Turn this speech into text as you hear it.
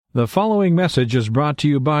The following message is brought to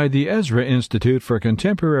you by the Ezra Institute for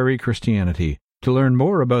Contemporary Christianity. To learn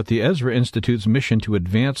more about the Ezra Institute's mission to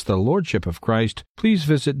advance the Lordship of Christ, please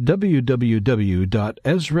visit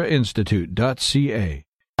www.ezrainstitute.ca.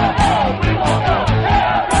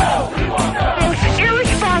 Most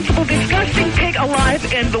irresponsible, disgusting pig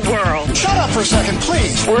alive in the world. Shut up for a second,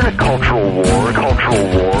 please. We're in a cultural war,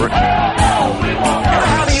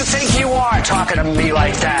 How do you think you are talking to me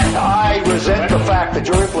like that? I resent the fact that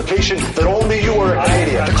your implication that only you are an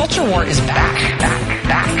idiot. The culture war is back.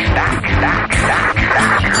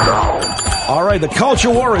 All right, the culture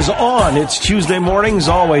war is on. It's Tuesday mornings.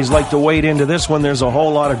 Always like to wade into this one. There's a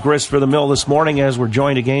whole lot of grist for the mill this morning as we're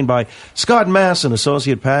joined again by Scott Masson,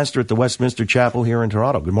 Associate Pastor at the Westminster Chapel here in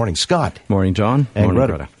Toronto. Good morning, Scott. Morning, John. And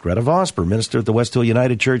Morning, Gretta Vosper, Minister at the West Hill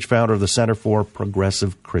United Church, founder of the Center for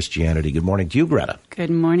Progressive Christianity. Good morning to you, Gretta. Good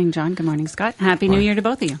morning, John. Good morning, Scott. Happy New Year to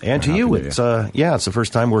both of you. And to you. It's it's the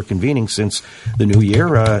first time we're convening since the new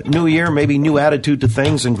year. New year, maybe new attitude to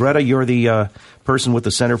things. And Gretta, you're the person with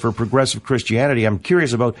the Center for Progressive Christianity. I'm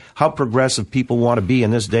curious about how progressive people want to be in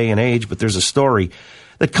this day and age, but there's a story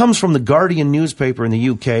that comes from the Guardian newspaper in the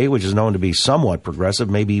UK, which is known to be somewhat progressive,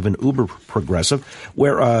 maybe even uber progressive,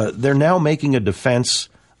 where they're now making a defense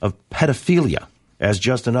of pedophilia as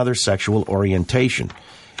just another sexual orientation.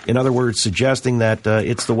 In other words, suggesting that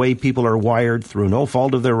it's the way people are wired through no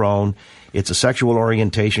fault of their own. It's a sexual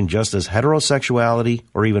orientation just as heterosexuality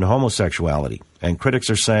or even homosexuality. And critics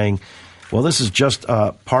are saying, well, this is just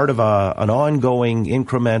part of an ongoing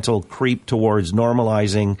incremental creep towards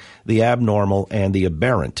normalizing the abnormal and the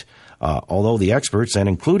aberrant. Although the experts, and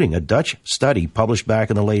including a Dutch study published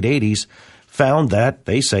back in the late 80s, found that,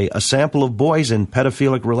 they say, a sample of boys in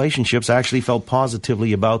pedophilic relationships actually felt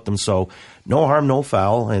positively about them. So no harm, no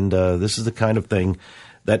foul. And this is the kind of thing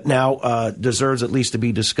that now deserves at least to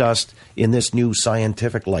be discussed in this new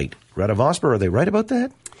scientific light. Gretta Vosper, are they right about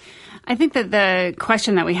that? I think that the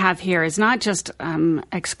question that we have here is not just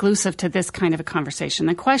exclusive to this kind of a conversation.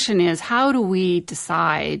 The question is, how do we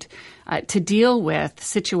decide to deal with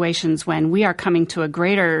situations when we are coming to a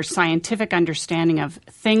greater scientific understanding of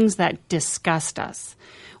things that disgust us?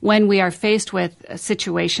 When we are faced with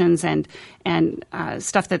situations and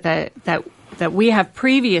stuff that we have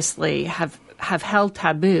previously have held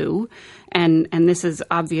taboo, and this is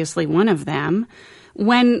obviously one of them.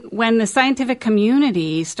 When the scientific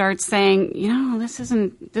community starts saying, this is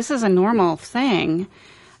a normal thing,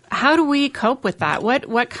 how do we cope with that?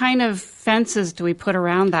 What kind of fences do we put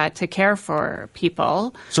around that to care for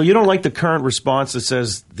people? So you don't like the current response that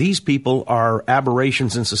says these people are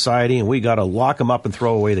aberrations in society and we got to lock them up and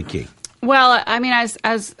throw away the key? Well, I mean,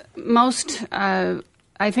 as most I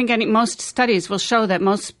think most studies will show that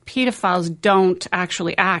most pedophiles don't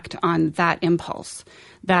actually act on that impulse.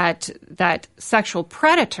 That sexual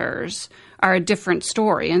predators are a different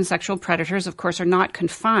story, and sexual predators, of course, are not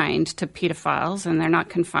confined to pedophiles, and they're not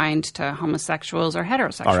confined to homosexuals or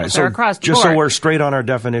heterosexuals. All right, so they're across the just board. So we're straight on our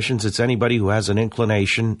definitions, it's anybody who has an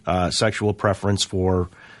inclination, sexual preference for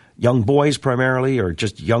young boys primarily, or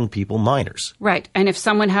just young people, minors. Right. And if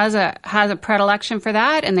someone has a predilection for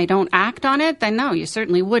that and they don't act on it, then no, you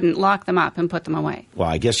certainly wouldn't lock them up and put them away. Well,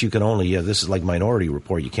 I guess you can only, this is like Minority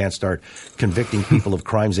Report, you can't start convicting people of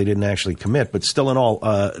crimes they didn't actually commit. But still in all,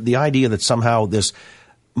 the idea that somehow this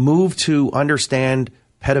move to understand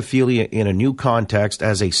pedophilia in a new context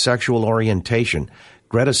as a sexual orientation,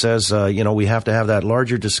 Gretta says, we have to have that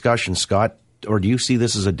larger discussion, Scott, or do you see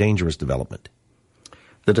this as a dangerous development?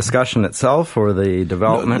 The discussion itself or the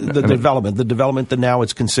development? No, the development that now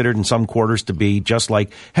it's considered in some quarters to be just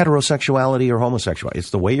like heterosexuality or homosexuality.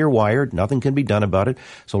 It's the way you're wired. Nothing can be done about it.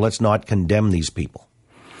 So let's not condemn these people.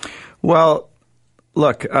 Well,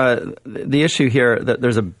 look, the issue here that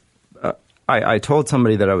there's I told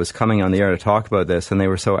somebody that I was coming on the air to talk about this, and they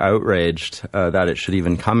were so outraged that it should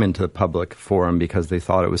even come into the public forum because they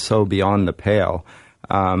thought it was so beyond the pale.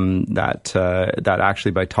 That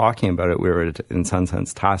actually by talking about it, we were in some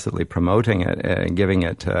sense tacitly promoting it and giving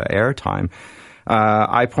it airtime.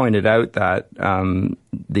 I pointed out that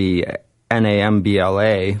the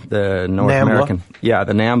NAMBLA, the North NAMBLA? American,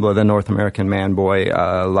 the NAMBLA, the North American Man-Boy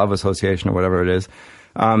Love Association or whatever it is,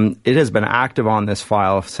 it has been active on this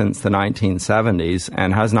file since the 1970s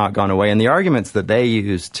and has not gone away. And the arguments that they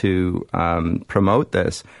use to promote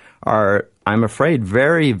this are, I'm afraid,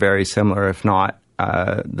 very, very similar, if not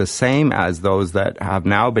the same as those that have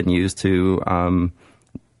now been used to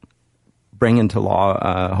bring into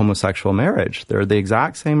law homosexual marriage. They're the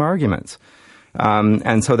exact same arguments.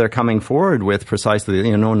 And so they're coming forward with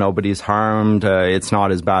precisely, nobody's harmed. It's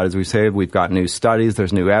not as bad as we say. We've got new studies.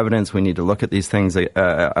 There's new evidence. We need to look at these things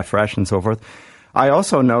afresh and so forth. I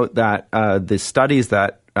also note that the studies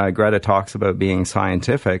that Gretta talks about being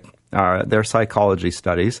scientific, they're psychology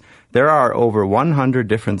studies. There are over 100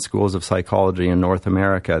 different schools of psychology in North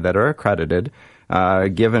America that are accredited,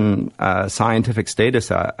 given scientific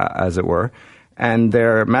status, as it were. And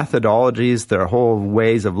their methodologies, their whole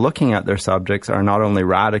ways of looking at their subjects are not only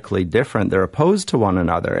radically different, they're opposed to one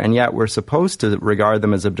another. And yet we're supposed to regard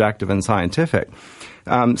them as objective and scientific.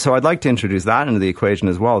 So I'd like to introduce that into the equation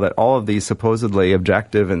as well, that all of these supposedly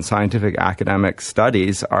objective and scientific academic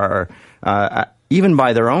studies are, even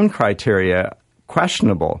by their own criteria,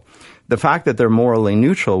 questionable. The fact that they're morally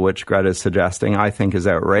neutral, which Greta is suggesting, I think is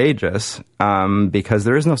outrageous, because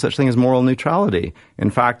there is no such thing as moral neutrality. In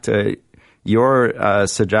fact, your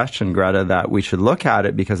suggestion, Greta, that we should look at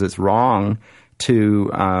it because it's wrong to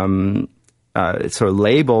sort of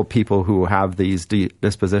label people who have these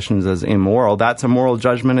dispositions as immoral, that's a moral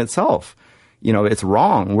judgment itself. You know, it's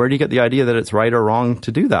wrong. Where do you get the idea that it's right or wrong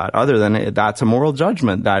to do that? Other than that's a moral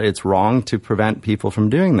judgment, that it's wrong to prevent people from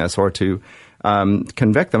doing this or to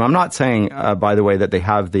convict them. I'm not saying, by the way, that they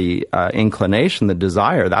have the inclination, the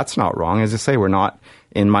desire. That's not wrong. As I say, we're not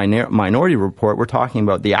in Minority Report. We're talking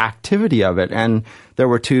about the activity of it. And there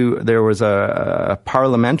was a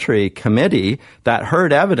parliamentary committee that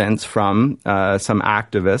heard evidence from some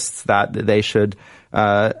activists that they should,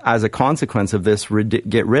 as a consequence of this,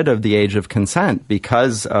 get rid of the age of consent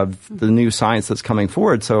because of the new science that's coming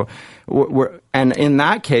forward. So, and in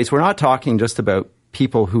that case, we're not talking just about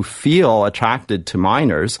people who feel attracted to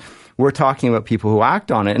minors. We're talking about people who act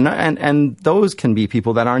on it. And those can be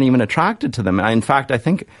people that aren't even attracted to them. And in fact, I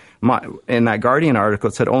think in that Guardian article,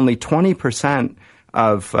 it said only 20%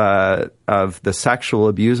 of the sexual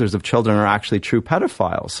abusers of children are actually true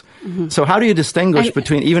pedophiles. Mm-hmm. So how do you distinguish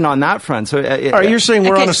between, even on that front? So you're saying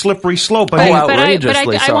we're on a slippery slope. But I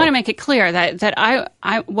want to make it clear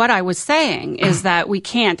that what I was saying is that we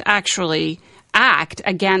can't actually act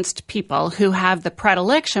against people who have the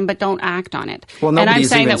predilection but don't act on it. Well, and I'm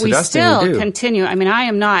saying that we still continue. I mean,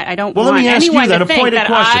 I don't want anyone to think that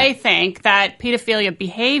I think that pedophilia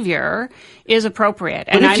behavior is appropriate.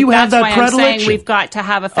 But if you have that predilection, I'm saying we've got to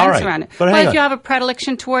have a fence around it. But if you have a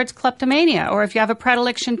predilection towards kleptomania, or if you have a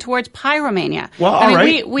predilection towards pyromania,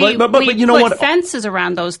 we put fences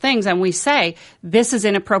around those things, and we say this is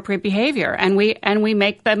inappropriate behavior, and we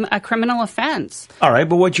make them a criminal offense. All right,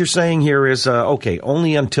 but what you're saying here is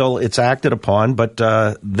only until it's acted upon. But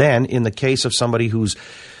then, in the case of somebody who's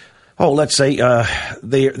let's say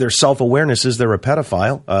their self-awareness is they're a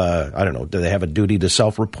pedophile. I don't know. Do they have a duty to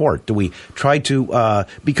self-report? Do we try to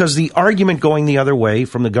because the argument going the other way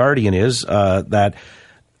from the Guardian is that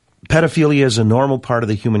pedophilia is a normal part of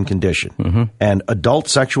the human condition, mm-hmm. and adult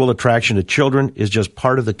sexual attraction to children is just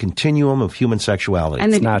part of the continuum of human sexuality.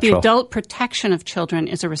 And the adult protection of children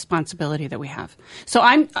is a responsibility that we have. So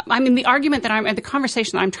the argument that the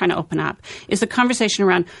conversation that I'm trying to open up is the conversation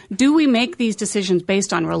around, do we make these decisions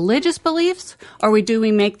based on religious beliefs, or do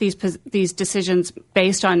we make these decisions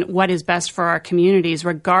based on what is best for our communities,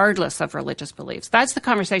 regardless of religious beliefs? That's the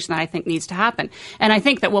conversation that I think needs to happen. And I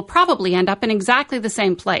think that we'll probably end up in exactly the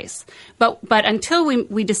same place. But until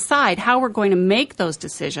we decide how we're going to make those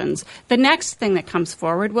decisions, the next thing that comes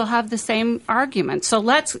forward will have the same argument. So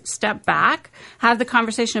let's step back, have the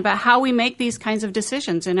conversation about how we make these kinds of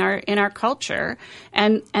decisions in our culture,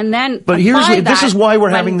 and then. But this is why we're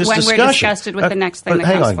having this discussion. When we're disgusted with the next thing that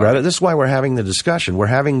comes forward. Hang on, Greta. This is why we're having the discussion. We're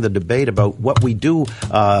having the debate about what we do,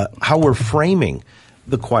 how we're framing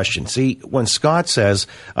the question. See, when Scott says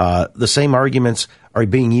the same arguments are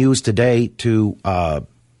being used today to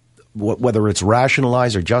whether it's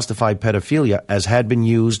rationalize or justify pedophilia, as had been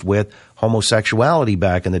used with homosexuality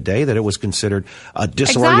back in the day, that it was considered a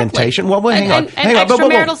disorientation. Exactly. Well, hang on.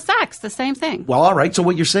 Extramarital sex, the same thing. Well, all right. So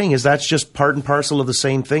what you're saying is that's just part and parcel of the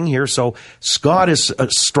same thing here. So Scott is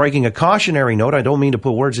striking a cautionary note. I don't mean to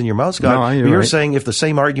put words in your mouth, Scott. No, you're right. saying if the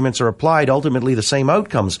same arguments are applied, ultimately the same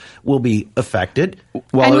outcomes will be affected.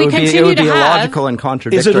 Well, it would be illogical and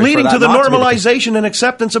contradictory. Is it leading to the normalization and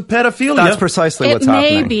acceptance of pedophilia? That's precisely what's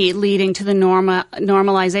happening. It may be leading to the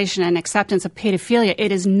normalization and acceptance of pedophilia.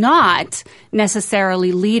 It is not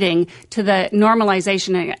necessarily leading to the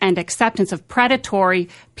normalization and acceptance of predatory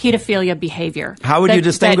pedophilia behavior. How would you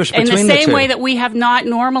distinguish between the two? In the same way that we have not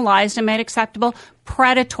normalized and made acceptable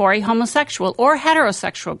predatory homosexual or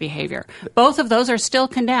heterosexual behavior. Both of those are still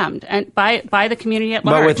condemned and by the community at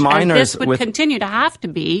large. But with minors, and this would continue to have to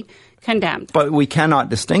be condemned. But we cannot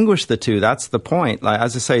distinguish the two. That's the point. Like,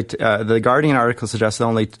 as I say, the Guardian article suggests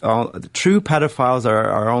that true pedophiles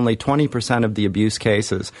are only 20% of the abuse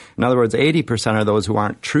cases. In other words, 80% are those who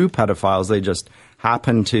aren't true pedophiles. They just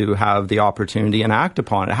happen to have the opportunity and act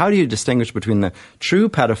upon it. How do you distinguish between the true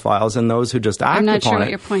pedophiles and those who just act upon it? I'm not sure what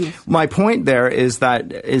your point is. My point there is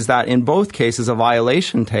that in both cases a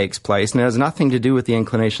violation takes place, and it has nothing to do with the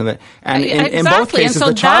inclination that. And in both cases, and so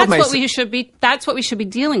the child that's what we should be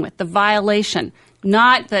dealing with: the violation.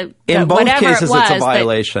 Not the in both whatever cases, it was it's a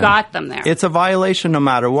violation. That got them there. It's a violation no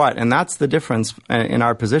matter what, and that's the difference in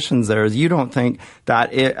our positions. There is you don't think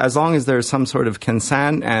that as long as there's some sort of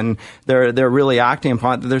consent and they're really acting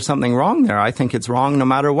upon it, that there's something wrong there. I think it's wrong no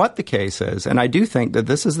matter what the case is, and I do think that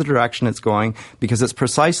this is the direction it's going because it's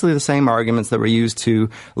precisely the same arguments that were used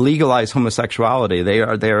to legalize homosexuality. They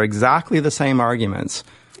are exactly the same arguments.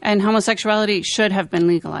 And homosexuality should have been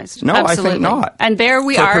legalized. No, Absolutely. I think not. And there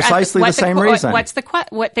we For are. precisely the same reason.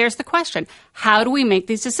 There's the question. How do we make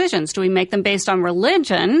these decisions? Do we make them based on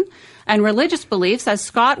religion and religious beliefs, as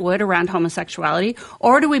Scott would, around homosexuality,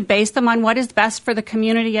 or do we base them on what is best for the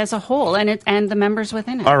community as a whole and the members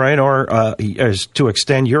within it? All right, or as to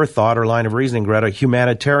extend your thought or line of reasoning, Greta,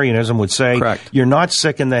 humanitarianism would say, correct, you're not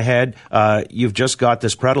sick in the head, you've just got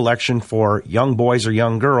this predilection for young boys or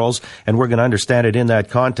young girls, and we're going to understand it in that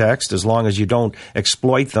context as long as you don't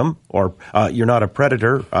exploit them or you're not a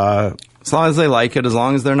predator. As long as they like it, as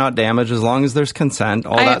long as they're not damaged, as long as there's consent,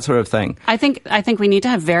 all that sort of thing. I think we need to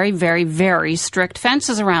have very, very, very strict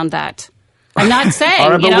fences around that. I'm not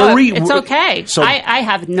saying, right, it's okay. So, I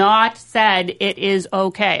have not said it is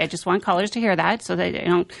okay. I just want callers to hear that so they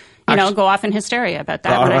don't, go off in hysteria about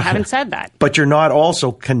that when I haven't said that. But you're not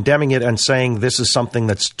also condemning it and saying this is something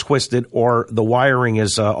that's twisted or the wiring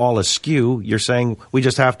is all askew. You're saying we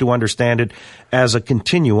just have to understand it as a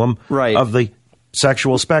continuum of the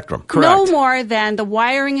sexual spectrum. Correct. No more than the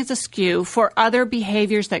wiring is askew for other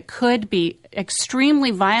behaviors that could be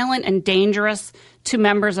extremely violent and dangerous to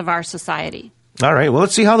members of our society. All right. Well,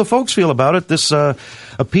 let's see how the folks feel about it. This a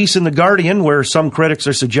piece in The Guardian where some critics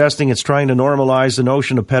are suggesting it's trying to normalize the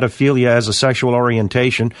notion of pedophilia as a sexual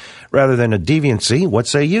orientation rather than a deviancy. What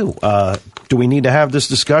say you? Do we need to have this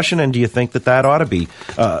discussion, and do you think that ought to be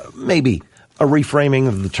maybe a reframing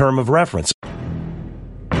of the term of reference?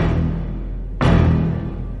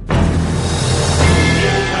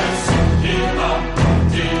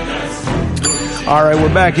 All right,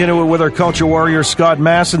 we're back into it with our culture warrior, Scott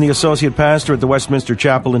Masson, the associate pastor at the Westminster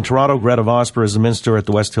Chapel in Toronto. Gretta Vosper is the minister at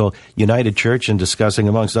the West Hill United Church, and discussing,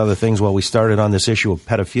 amongst other things, we started on this issue of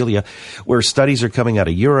pedophilia, where studies are coming out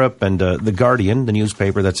of Europe, and The Guardian, the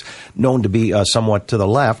newspaper that's known to be somewhat to the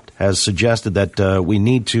left, has suggested that we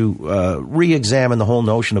need to re-examine the whole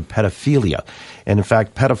notion of pedophilia. And in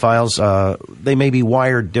fact, pedophiles, they may be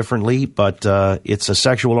wired differently, but it's a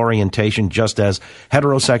sexual orientation just as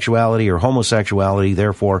heterosexuality or homosexuality.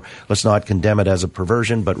 Therefore, let's not condemn it as a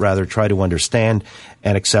perversion, but rather try to understand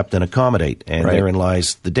and accept and accommodate. And therein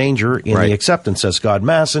lies the danger in the acceptance, says Scott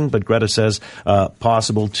Masson, but Greta says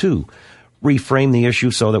possible to reframe the issue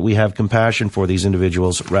so that we have compassion for these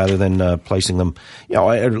individuals rather than placing them,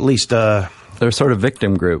 at least... they're sort of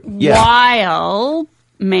victim group. Yeah. While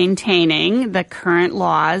maintaining the current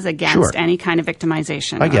laws against any kind of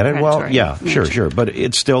victimization. I get it. Well, yeah, sure. But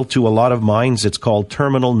it's still, to a lot of minds, it's called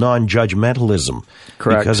terminal non-judgmentalism.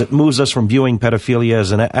 Correct. Because it moves us from viewing pedophilia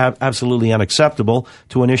as absolutely unacceptable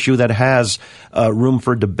to an issue that has room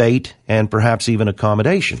for debate and perhaps even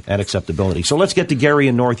accommodation and acceptability. So let's get to Gary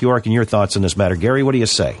in North York and your thoughts on this matter. Gary, what do you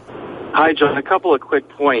say? Hi, John. A couple of quick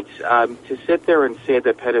points. To sit there and say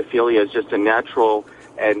that pedophilia is just a natural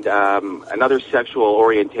and another sexual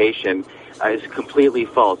orientation is completely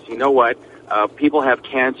false. You know what? People have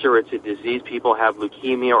cancer. It's a disease. People have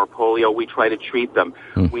leukemia or polio. We try to treat them.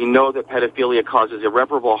 We know that pedophilia causes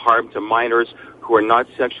irreparable harm to minors who are not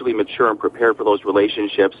sexually mature and prepared for those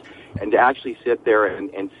relationships. And to actually sit there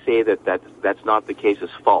and say that's not the case is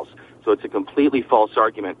false. So it's a completely false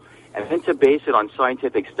argument. And then to base it on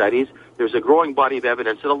scientific studies, there's a growing body of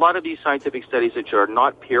evidence that a lot of these scientific studies which are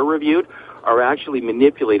not peer-reviewed are actually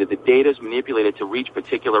manipulated. The data is manipulated to reach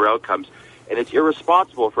particular outcomes. And it's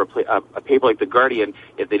irresponsible for a paper like The Guardian,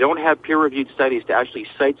 if they don't have peer-reviewed studies, to actually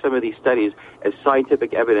cite some of these studies as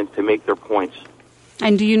scientific evidence to make their points.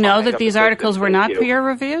 And do you know that these articles were not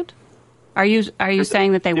peer-reviewed? Are you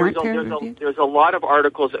saying that they weren't peer-reviewed? There's a lot of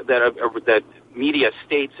articles that media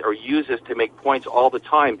states or uses to make points all the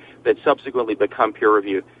time that subsequently become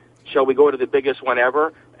peer-reviewed. Shall we go to the biggest one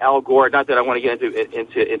ever? Al Gore, not that I want to get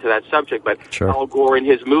into that subject, but Al Gore in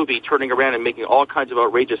his movie turning around and making all kinds of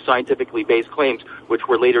outrageous scientifically based claims which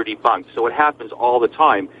were later debunked. So it happens all the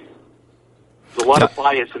time. There's a lot of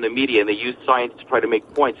bias in the media, and they use science to try to make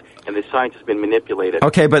points, and the science has been manipulated.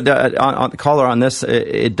 Okay, but on caller on this,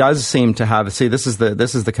 it does seem to have. See, this is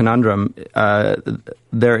the conundrum.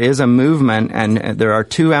 There is a movement, and there are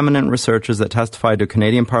two eminent researchers that testified to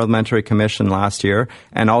Canadian Parliamentary Commission last year,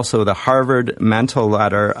 and also the Harvard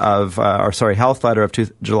health letter of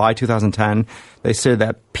July 2010. They said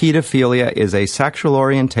that pedophilia is a sexual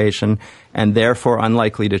orientation and therefore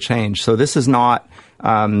unlikely to change. So this is not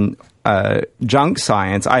junk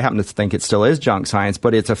science. I happen to think it still is junk science,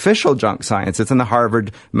 but it's official junk science. It's in the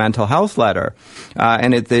Harvard Mental Health Letter,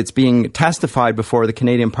 and it's being testified before the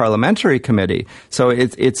Canadian Parliamentary Committee. So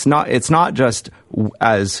it's not just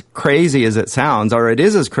as crazy as it sounds, or it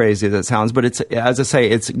is as crazy as it sounds, but it's, as I say,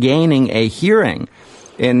 it's gaining a hearing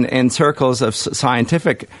in circles of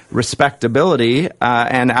scientific respectability,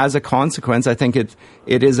 and as a consequence, I think it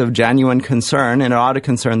is of genuine concern, and it ought to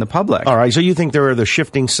concern the public. All right, so you think there are the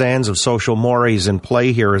shifting sands of social mores in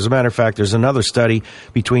play here. As a matter of fact, there's another study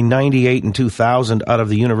between 98 and 2000 out of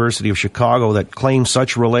the University of Chicago that claims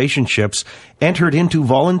such relationships entered into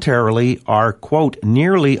voluntarily are, quote,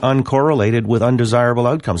 nearly uncorrelated with undesirable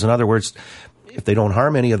outcomes. In other words, if they don't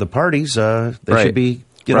harm any of the parties, they should be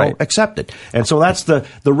accepted. And so that's the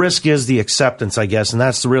risk is the acceptance, I guess, and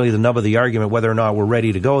that's really the nub of the argument, whether or not we're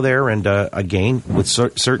ready to go there. And again, with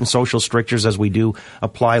certain social strictures, as we do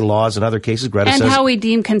apply laws in other cases, Gretta says, how we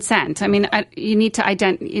deem consent. I mean, you need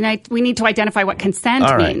to we need to identify what consent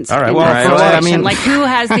means. All right. Like who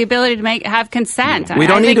has the ability to have consent? We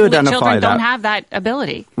don't need to identify children that. Don't have that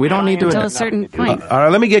ability. We don't need to until a certain point. All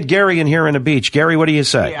right, let me get Gary in here in the beach. Gary, what do you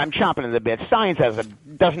say? I'm chomping at the bit. Science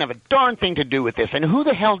doesn't have a darn thing to do with this. And who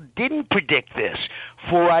the hell didn't predict this?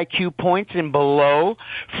 4 IQ points and below.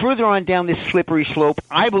 Further on down this slippery slope,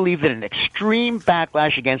 I believe that an extreme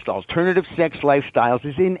backlash against alternative sex lifestyles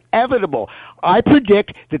is inevitable. I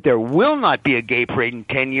predict that there will not be a gay parade in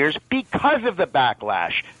 10 years because of the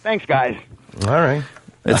backlash. Thanks, guys. All right.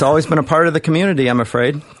 It's always been a part of the community, I'm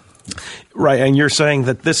afraid. Right, and you're saying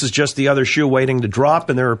that this is just the other shoe waiting to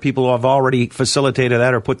drop, and there are people who have already facilitated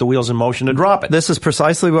that or put the wheels in motion to drop it. This is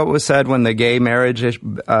precisely what was said when the gay marriage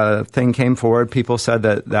thing came forward. People said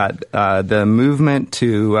that the movement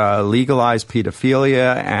to legalize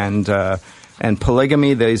pedophilia and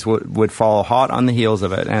polygamy, these would fall hot on the heels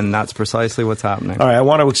of it, and that's precisely what's happening. All right, I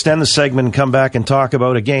want to extend the segment and come back and talk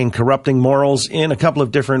about, again, corrupting morals in a couple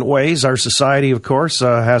of different ways. Our society, of course,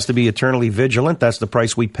 has to be eternally vigilant. That's the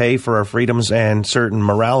price we pay for our freedoms and certain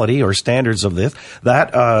morality or standards of this.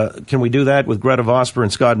 Can we do that with Gretta Vosper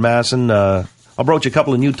and Scott Masson? I'll broach a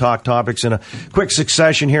couple of new talk topics in a quick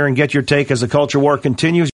succession here and get your take as the culture war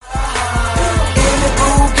continues.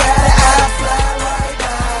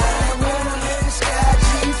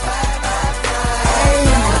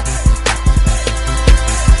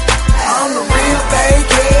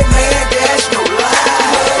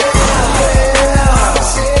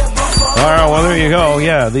 Well, there you go.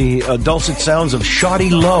 Yeah, the dulcet sounds of Shoddy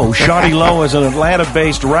Low. Shoddy Low is an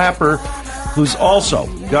Atlanta-based rapper who's also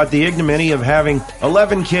got the ignominy of having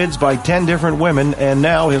 11 kids by 10 different women, and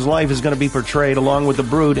now his life is going to be portrayed along with the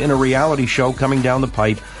brood in a reality show coming down the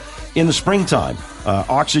pipe in the springtime.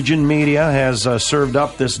 Oxygen Media has served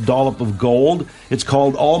up this dollop of gold. It's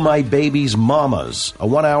called All My Baby's Mamas, a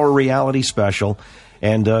 1-hour reality special,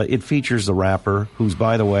 and it features the rapper, who's,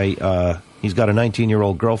 by the way, he's got a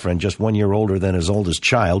 19-year-old girlfriend, just 1 year older than his oldest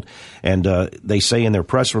child. And they say in their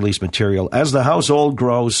press release material, as the household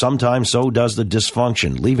grows, sometimes so does the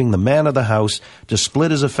dysfunction, leaving the man of the house to split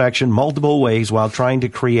his affection multiple ways while trying to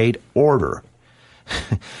create order.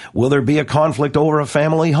 Will there be a conflict over a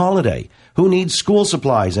family holiday? Who needs school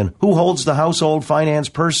supplies and who holds the household finance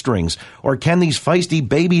purse strings? Or can these feisty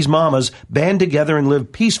babies' mamas band together and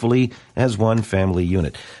live peacefully as one family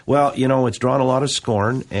unit? Well, you know, it's drawn a lot of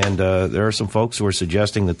scorn, and there are some folks who are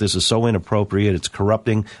suggesting that this is so inappropriate, it's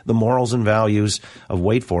corrupting the morals and values of,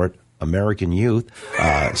 wait for it, American youth.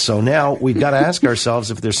 So now we've got to ask ourselves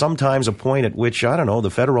if there's sometimes a point at which, I don't know, the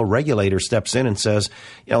federal regulator steps in and says,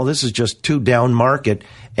 you know, this is just too down market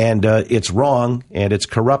and it's wrong and it's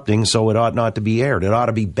corrupting, so it ought not to be aired. It ought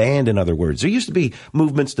to be banned, in other words. There used to be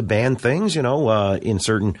movements to ban things, you know, in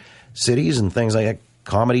certain cities and things like that.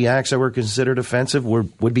 Comedy acts that were considered offensive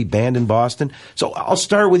would be banned in Boston. So I'll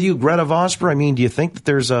start with you, Gretta Vosper. I mean, do you think that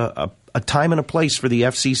there's a time and a place for the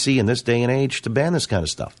FCC in this day and age to ban this kind of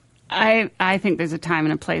stuff? I think there's a time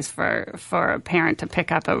and a place for a parent to pick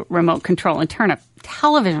up a remote control and turn a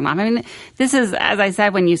television on. I mean, this is, as I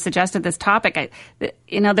said when you suggested this topic,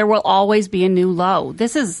 there will always be a new low.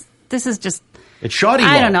 This is just. It's shoddy.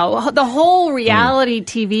 I don't know. The whole reality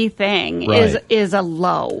TV thing is a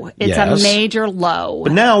low. It's a major low.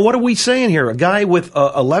 But now, what are we saying here? A guy with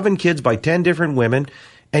 11 kids by 10 different women,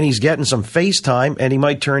 and he's getting some FaceTime, and he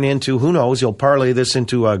might turn into, who knows, he'll parlay this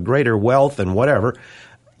into greater wealth and whatever.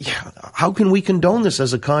 Yeah, how can we condone this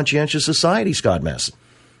as a conscientious society, Scott Masson?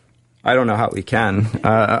 I don't know how we can.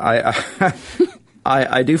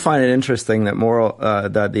 I do find it interesting that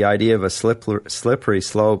that the idea of a slippery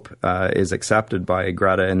slope is accepted by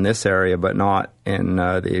Greta in this area, but not in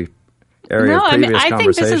the area of previous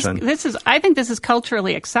conversation. I think this is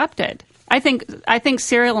culturally accepted. I think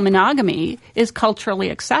serial monogamy is culturally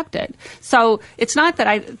accepted. So it's not that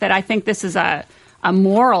I think this is a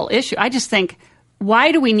moral issue. I just think,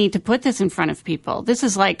 why do we need to put this in front of people? This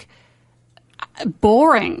is like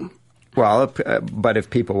boring. Well, but if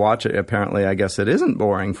people watch it, apparently, I guess it isn't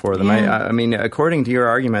boring for them. Yeah. I mean, according to your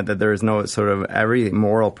argument that there is no sort of every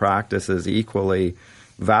moral practice is equally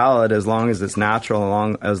valid as long as it's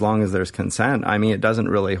natural, as long as there's consent. I mean, it doesn't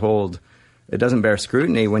really hold. It doesn't bear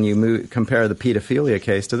scrutiny when you compare the pedophilia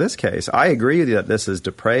case to this case. I agree that this is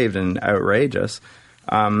depraved and outrageous.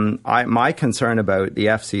 My concern about the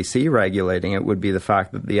FCC regulating it would be the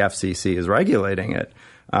fact that the FCC is regulating it.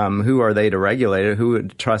 Who are they to regulate it? Who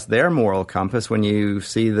would trust their moral compass when you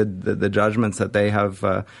see the judgments that they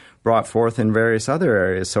have brought forth in various other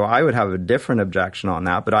areas? So I would have a different objection on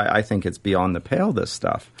that, but I think it's beyond the pale, this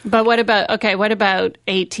stuff. But what about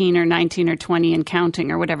 18 or 19 or 20 and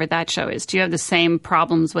counting or whatever that show is? Do you have the same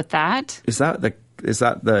problems with that? Is that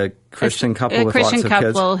the Christian couple with Christian lots of kids?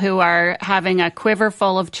 Christian couple who are having a quiver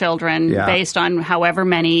full of children based on however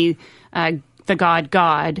many the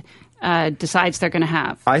God decides they're going to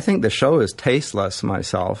have. I think the show is tasteless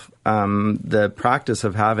myself. The practice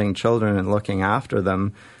of having children and looking after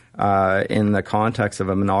them in the context of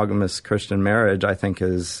a monogamous Christian marriage, I think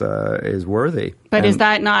is worthy. But is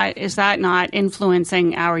that not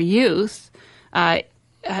influencing our youth?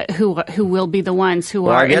 Who will be the ones who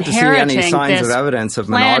are inheriting this planet? I get to see any signs of evidence of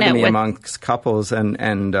monogamy amongst couples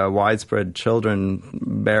and widespread children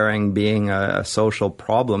bearing being a social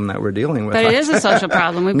problem that we're dealing with. But it is a social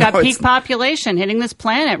problem. We've got peak population hitting this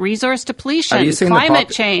planet, resource depletion, climate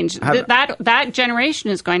change. That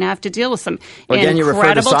generation is going to have to deal with some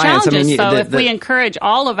incredible challenges. So if we encourage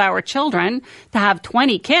all of our children to have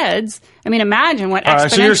 20 kids, I mean, imagine what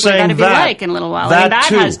exponentially going to be like in a little while. That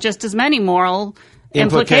has just as many moral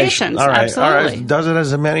implications. All right, absolutely. All right. Does it have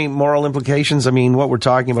as many moral implications? I mean, what we're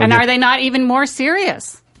talking about. And here, are they not even more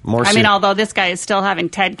serious? I mean, although this guy is still having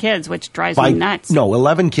 10 kids, which drives me nuts. No,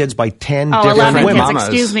 11 kids by 10 different 11 women. kids,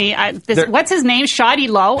 excuse me. What's his name? Shoddy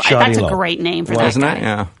Low? That's a great name for that guy.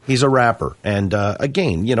 Yeah. He's a rapper. And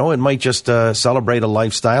again, it might just celebrate a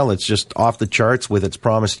lifestyle. It's just off the charts with its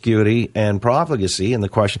promiscuity and profligacy and the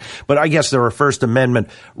question. But I guess there are First Amendment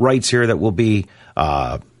rights here that will be,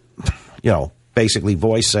 basically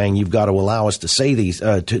voice saying you've got to allow us to say these,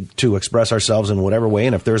 to express ourselves in whatever way.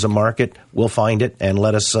 And if there's a market, we'll find it and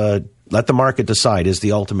let the market decide is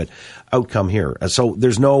the ultimate outcome here. So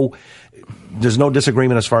there's no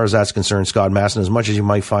disagreement as far as that's concerned, Scott Masson. As much as you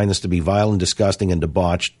might find this to be vile and disgusting and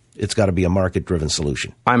debauched, it's got to be a market-driven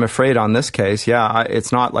solution. I'm afraid on this case,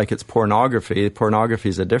 it's not like it's pornography. Pornography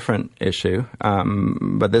is a different issue,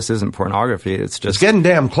 but this isn't pornography. It's getting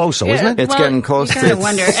damn close, though, isn't it? It's getting close.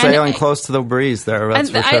 It's sailing close to the breeze there. That's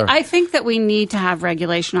for sure. I think that we need to have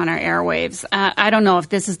regulation on our airwaves. I don't know if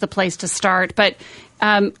this is the place to start, but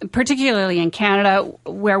particularly in Canada,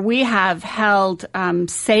 where we have held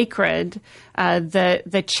sacred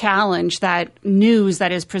the challenge that news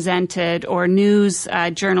that is presented or news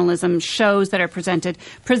journalism shows that are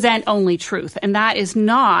present only truth. And that is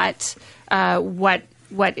not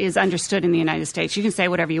what is understood in the United States. You can say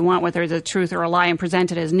whatever you want, whether it's a truth or a lie, and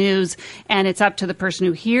present it as news, and it's up to the person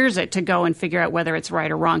who hears it to go and figure out whether it's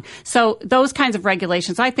right or wrong. So those kinds of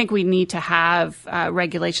regulations, I think we need to have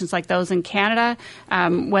regulations like those in Canada,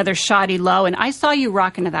 whether Shoddy Low, and I saw you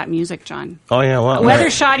rocking to that music, John. Oh, yeah. Well, whether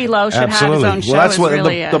Shoddy Low should have his own show that's is what,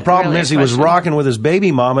 really the problem really is he was rocking with his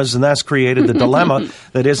baby mamas, and that's created the dilemma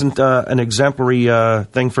that isn't an exemplary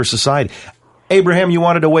thing for society. Abraham, you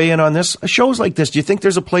wanted to weigh in on this? Shows like this, do you think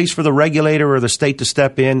there's a place for the regulator or the state to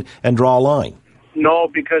step in and draw a line? No,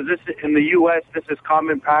 because in the U.S., this is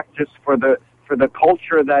common practice for the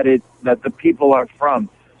culture that the people are from.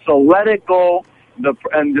 So let it go.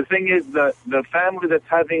 And the thing is, the family that's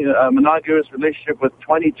having a monogamous relationship with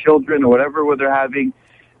 20 children or whatever they're having,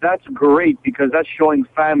 that's great because that's showing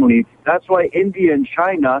family. That's why India and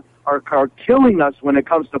China are killing us when it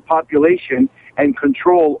comes to population and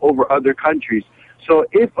control over other countries. So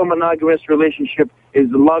if a monogamous relationship is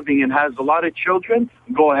loving and has a lot of children,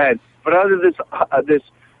 go ahead. But out of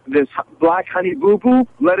this black honey boo-boo,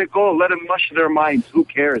 let it go. Let them mush their minds. Who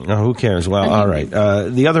cares? Who cares? Well, all right.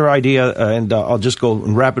 The other idea, and I'll just go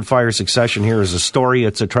in rapid-fire succession here, is a story.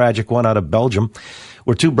 It's a tragic one out of Belgium,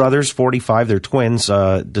 where two brothers, 45, they're twins,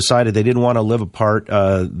 decided they didn't want to live apart.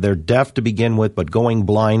 They're deaf to begin with, but going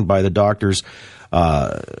blind by the doctors,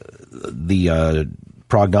 the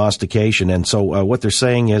prognostication. And so what they're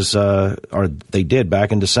saying is, or they did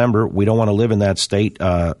back in December, we don't want to live in that state.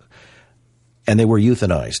 And they were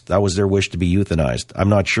euthanized. That was their wish, to be euthanized. I'm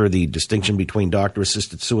not sure the distinction between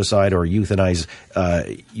doctor-assisted suicide or euthanasia,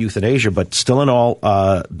 but still in all,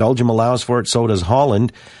 Belgium allows for it, so does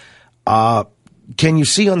Holland. Can you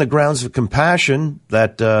see on the grounds of compassion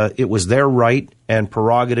that it was their right and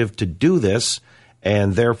prerogative to do this,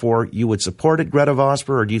 and therefore you would support it, Gretta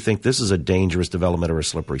Vosper, or do you think this is a dangerous development or a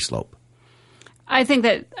slippery slope? I think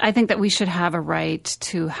that we should have a right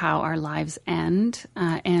to how our lives end,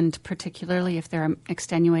 and particularly if there are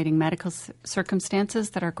extenuating medical circumstances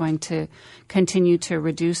that are going to continue to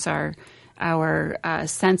reduce our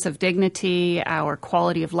sense of dignity, our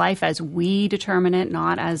quality of life as we determine it,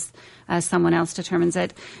 not as someone else determines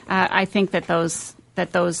it. I think that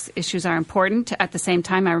those issues are important. At the same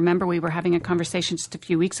time, I remember we were having a conversation just a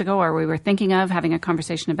few weeks ago, or we were thinking of having a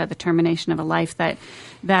conversation about the termination of a life that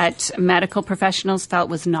medical professionals felt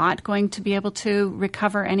was not going to be able to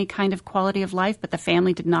recover any kind of quality of life, but the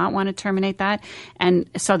family did not want to terminate that. And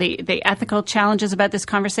so the ethical challenges about this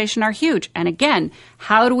conversation are huge. And again,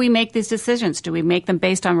 how do we make these decisions? Do we make them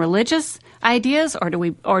based on religious ideas, or do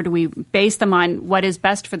we base them on what is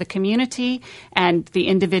best for the community and the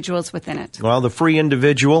individuals within it? Well, the free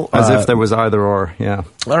individual. As if there was either or, yeah.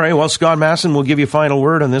 All right, well, Scott Masson, we'll give you a final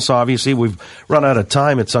word on this. Obviously, we've run out of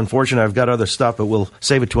time. It's unfortunate. I've got other stuff, but we'll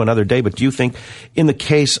save it to another day. But do you think, in the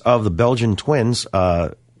case of the Belgian twins,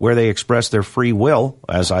 where they expressed their free will,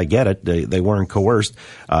 as I get it, they weren't coerced,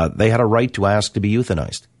 they had a right to ask to be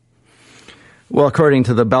euthanized? Well, according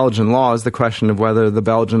to the Belgian laws, the question of whether the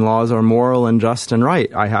Belgian laws are moral and just and right,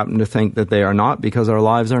 I happen to think that they are not, because our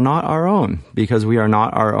lives are not our own. Because we are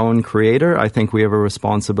not our own creator, I think we have a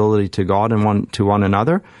responsibility to God and to one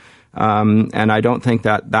another. And I don't think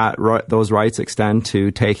that those rights extend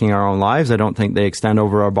to taking our own lives. I don't think they extend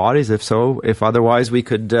over our bodies. If otherwise, we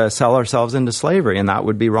could sell ourselves into slavery, and that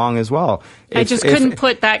would be wrong as well. I just couldn't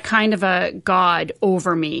put that kind of a God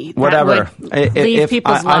over me. Whatever. That would leave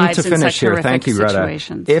people's lives I'm to finish in such here. horrific Thank you, Gretta.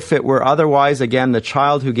 situations. If it were otherwise, again, the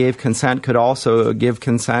child who gave consent could also give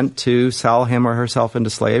consent to sell him or herself into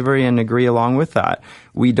slavery and agree along with that.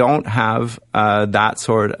 We don't have that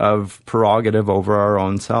sort of prerogative over our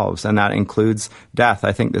own selves, and that includes death.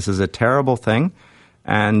 I think this is a terrible thing,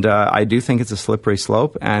 and I do think it's a slippery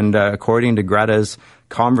slope, and according to Gretta's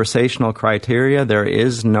conversational criteria, there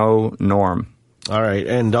is no norm. All right,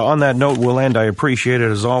 and on that note, we'll end. I appreciate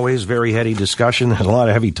it, as always. Very heady discussion. There's a lot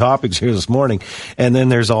of heavy topics here this morning. And then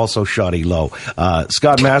there's also shoddy low.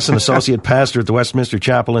 Scott Masson, Associate Pastor at the Westminster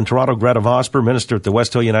Chapel in Toronto. Gretta Vosper, Minister at the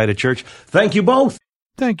West Hill United Church. Thank you both.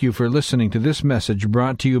 Thank you for listening to this message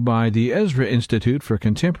brought to you by the Ezra Institute for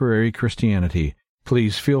Contemporary Christianity.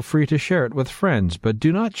 Please feel free to share it with friends, but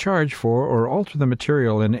do not charge for or alter the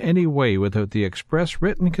material in any way without the express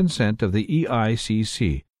written consent of the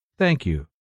EICC. Thank you.